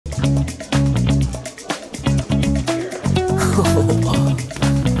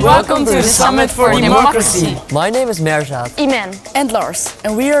Welcome to the Summit for Democracy. My name is Mehrzad. Imane. And Lars.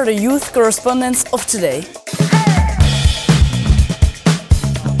 And we are the Youth Correspondents of today.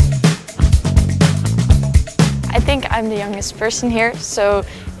 I think I'm the youngest person here, so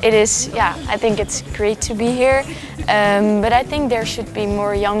it is, I think it's great to be here. But I think there should be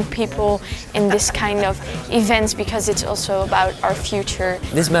more young people in this kind of events because it's also about our future.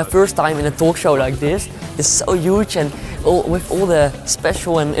 This is my first time in a talk show like this. It's so huge and with all the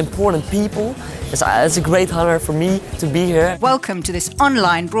special and important people. It's a great honor for me to be here. Welcome to this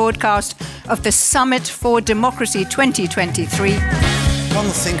online broadcast of the Summit for Democracy 2023. One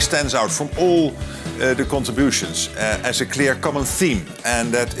thing stands out from all the contributions as a clear common theme,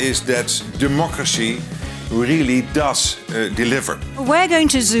 and that is that democracy really does deliver. We're going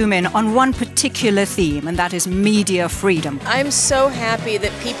to zoom in on one particular theme, and that is media freedom. I'm so happy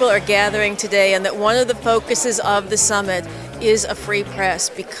that people are gathering today and that one of the focuses of the summit is a free press,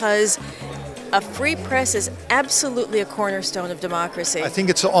 because a free press is absolutely a cornerstone of democracy. I think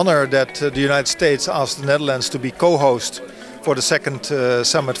it's an honor that the United States asked the Netherlands to be co-host for the second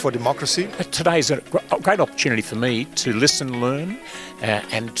Summit for Democracy. Today is a great opportunity for me to listen, learn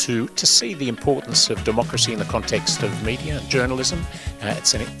and to see the importance of democracy in the context of media and journalism.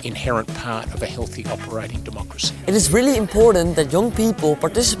 It's an inherent part of a healthy operating democracy. It is really important that young people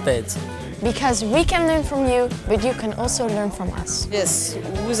participate. Because we can learn from you, but you can also learn from us. Yes,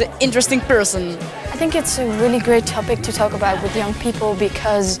 who's an interesting person. I think it's a really great topic to talk about with young people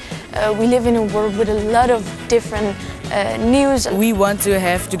because we live in a world with a lot of different news. We want to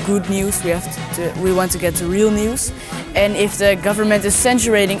have the good news, we want to get the real news. And if the government is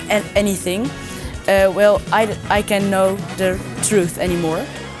censoring anything, well, I can know the truth anymore.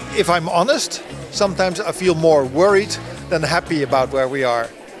 If I'm honest, sometimes I feel more worried than happy about where we are.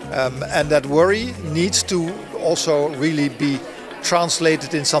 And that worry needs to also really be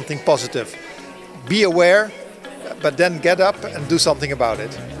translated in something positive. Be aware, but then get up and do something about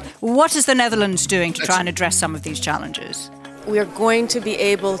it. What is the Netherlands doing to try and address some of these challenges? We are going to be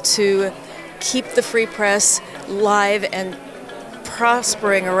able to keep the free press live and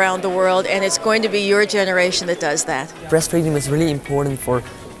prospering around the world, and it's going to be your generation that does that. Press freedom is really important for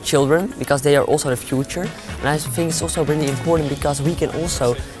children because they are also the future, and I think it's also really important because we can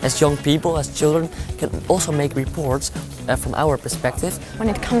also, as young people, as children, can also make reports from our perspective. When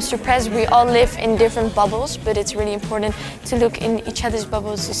it comes to press, we all live in different bubbles, but it's really important to look in each other's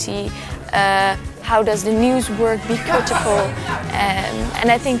bubbles to see how does the news work, be critical, and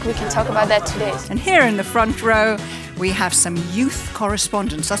I think we can talk about that today. And here in the front row, we have some youth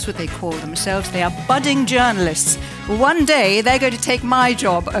correspondents. That's what they call themselves. They are budding journalists. One day, they're going to take my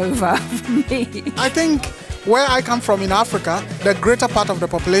job over from me. I think where I come from in Africa, the greater part of the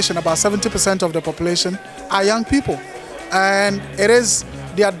population, about 70% of the population, are young people. And it is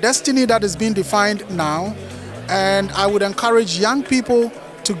their destiny that is being defined now. And I would encourage young people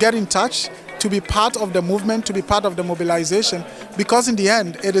to get in touch, to be part of the movement, to be part of the mobilization, because in the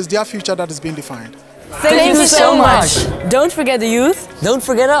end, it is their future that is being defined. Thank you so much. Don't forget the youth. Don't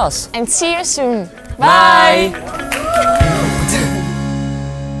forget us. And see you soon. Bye.